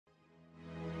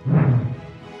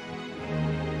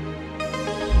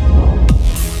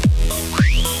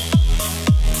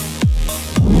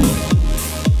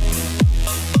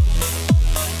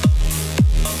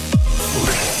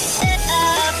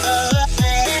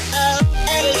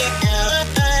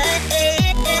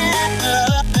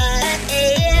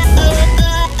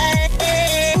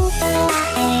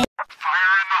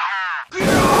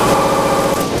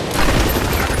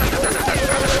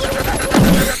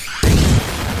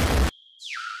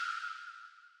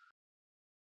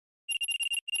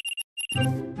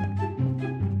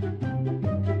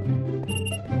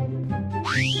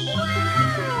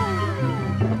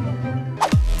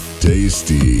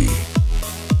Tasty.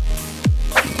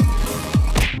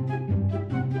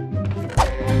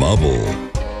 Bubble.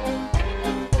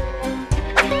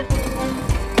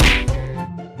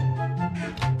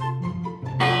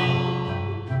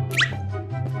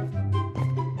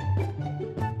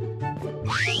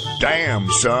 Damn,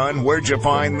 son, where'd you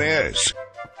find this?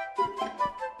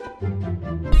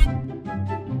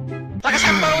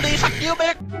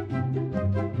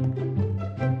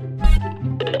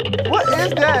 What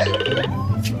is that?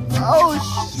 Oh,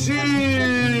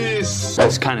 jeez.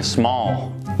 That's kind of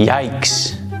small.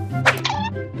 Yikes.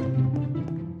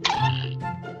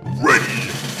 Ready,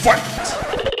 fight!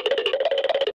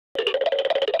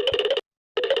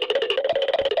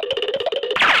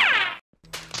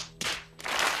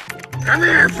 Come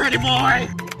here, pretty boy.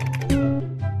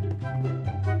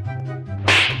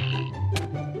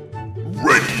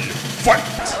 Ready, fight!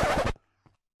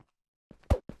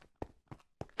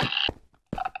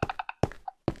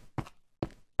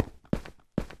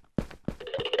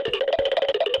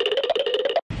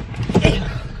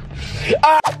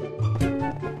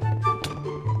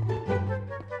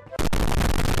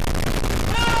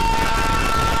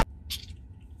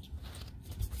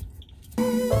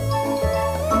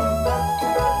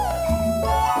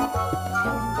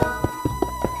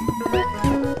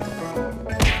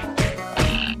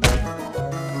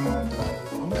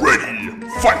 Ready,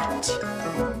 fight!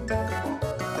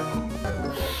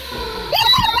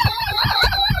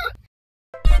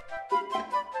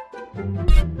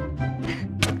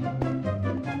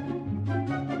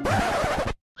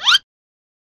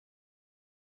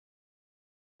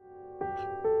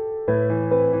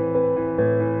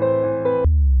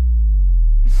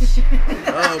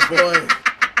 Oh, boy.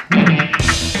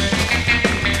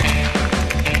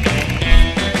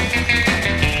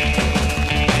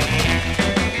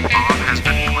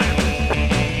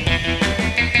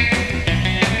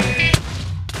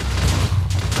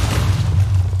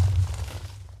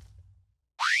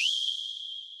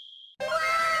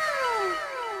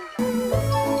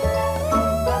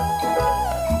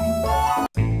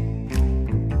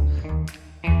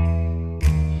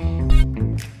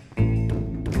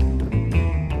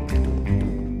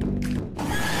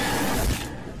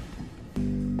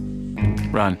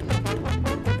 Run.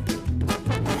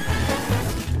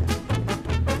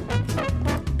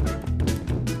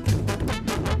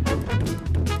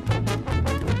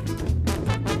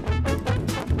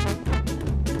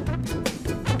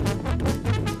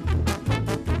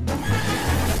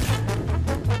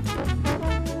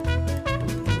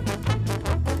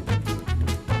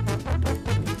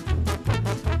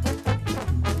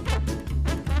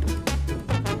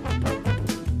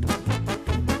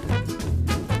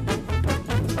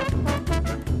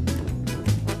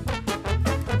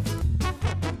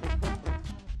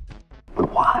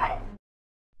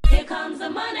 Here comes the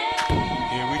money.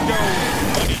 Here we go.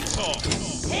 Money talk.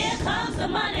 Here comes the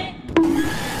money.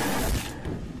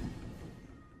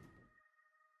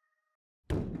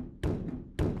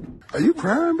 Are you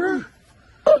crying, bro?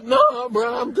 No,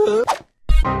 bro, I'm good.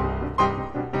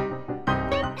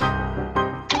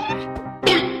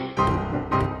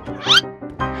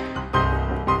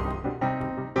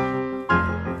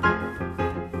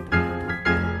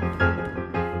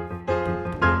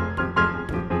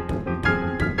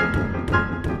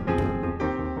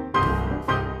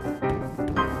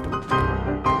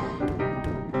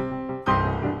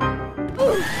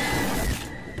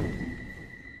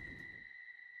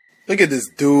 Look at this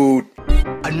dude.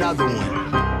 Another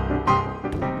one.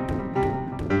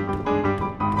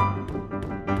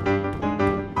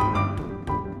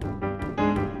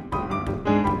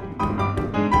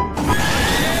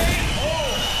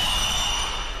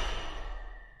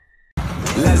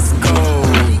 Let's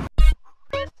go.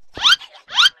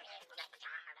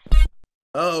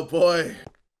 Oh boy.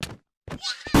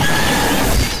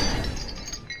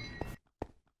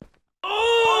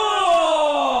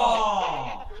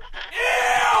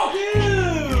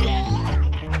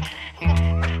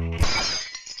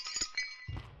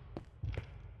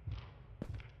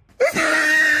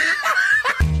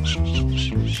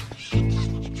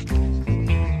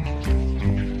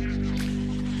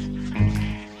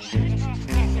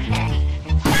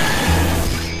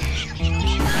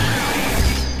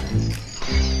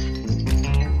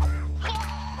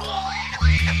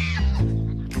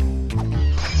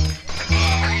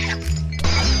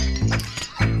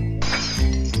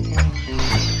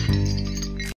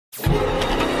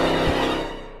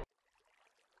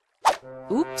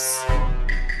 Oops.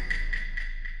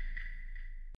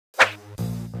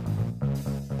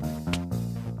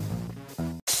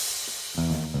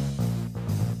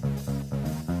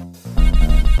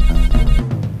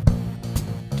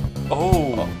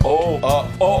 Oh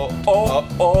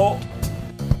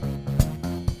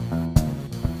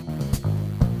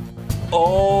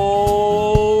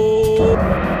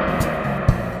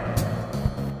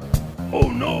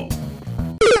no.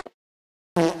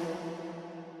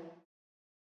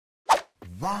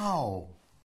 Wow.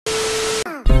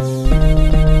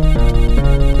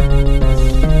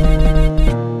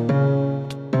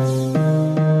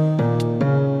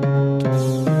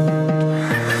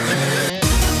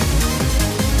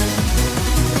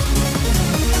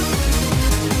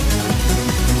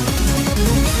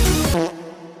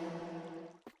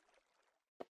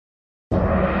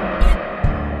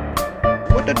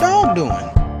 What the dog doing?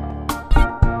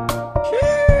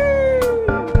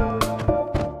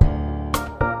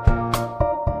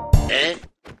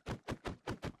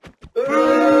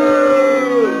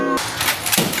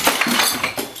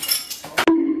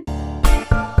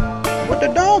 What the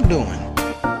dog doing?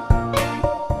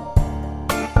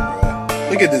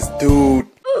 Look at this dude.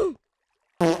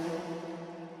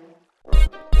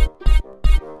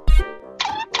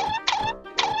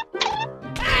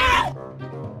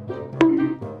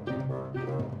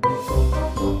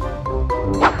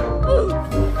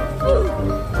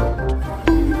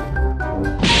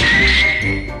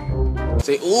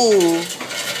 Say, ooh.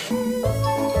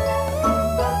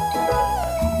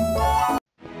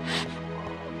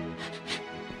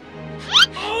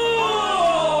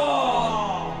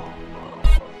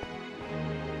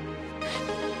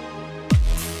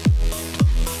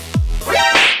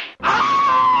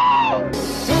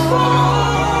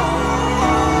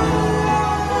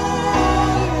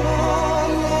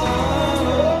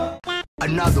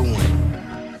 Another one.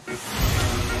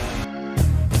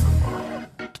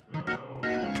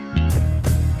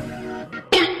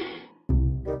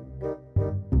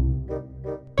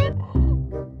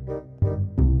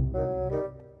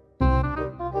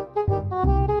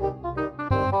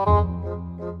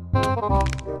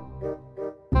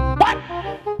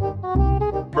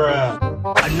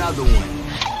 Another one.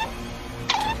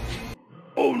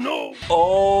 Oh no.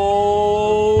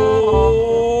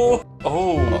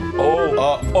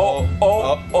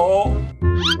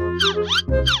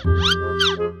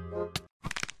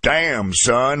 Damn,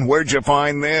 son, where'd you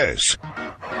find this?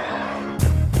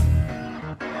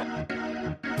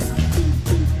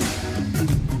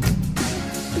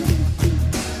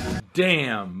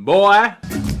 Damn, boy.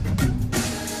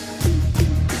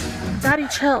 Daddy,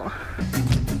 chill.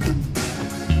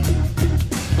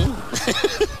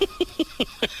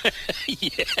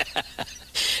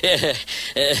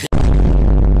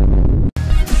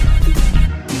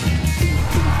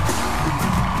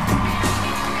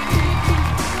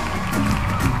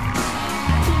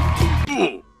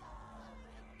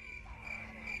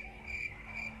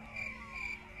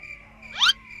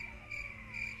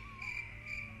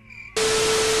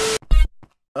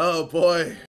 Oh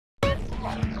boy.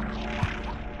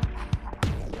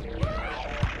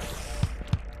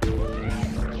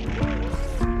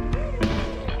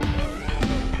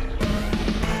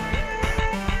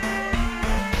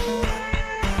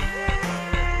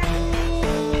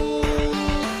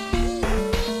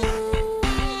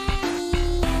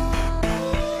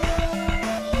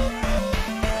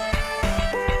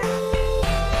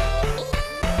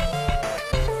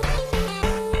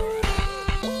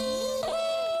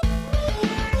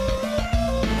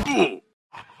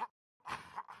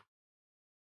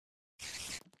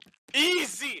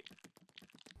 Easy.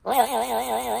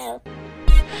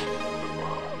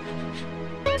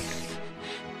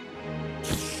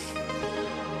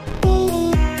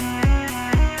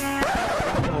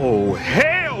 Oh,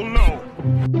 hell no.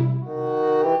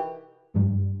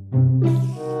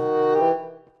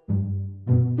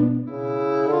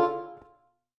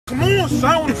 Come on,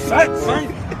 son, on the side,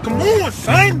 son. Come on,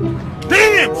 son.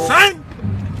 Damn, son.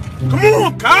 Come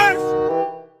on, guys.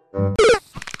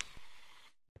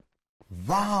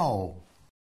 Wow.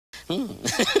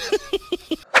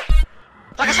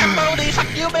 Like a somebody,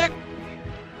 fuck you, bitch.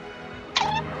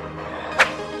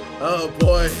 Oh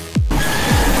boy.